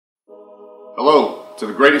Hello to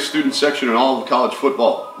the greatest student section in all of college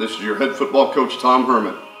football. This is your head football coach, Tom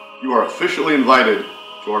Herman. You are officially invited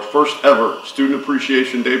to our first ever Student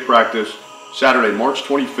Appreciation Day practice, Saturday, March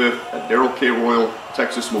 25th at Darrell K. Royal,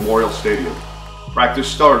 Texas Memorial Stadium. Practice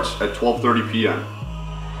starts at 12:30 p.m.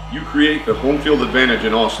 You create the home field advantage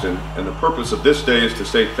in Austin, and the purpose of this day is to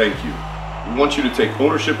say thank you. We want you to take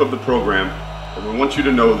ownership of the program, and we want you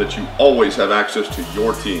to know that you always have access to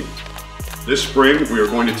your team. This spring, we are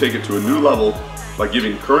going to take it to a new level by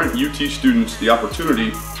giving current UT students the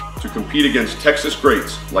opportunity to compete against Texas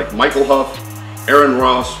greats like Michael Huff, Aaron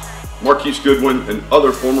Ross, Marquise Goodwin, and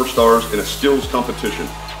other former stars in a skills competition.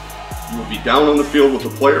 You will be down on the field with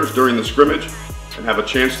the players during the scrimmage and have a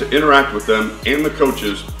chance to interact with them and the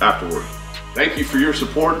coaches afterward. Thank you for your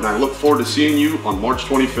support, and I look forward to seeing you on March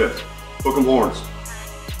 25th. Hook 'em Horns.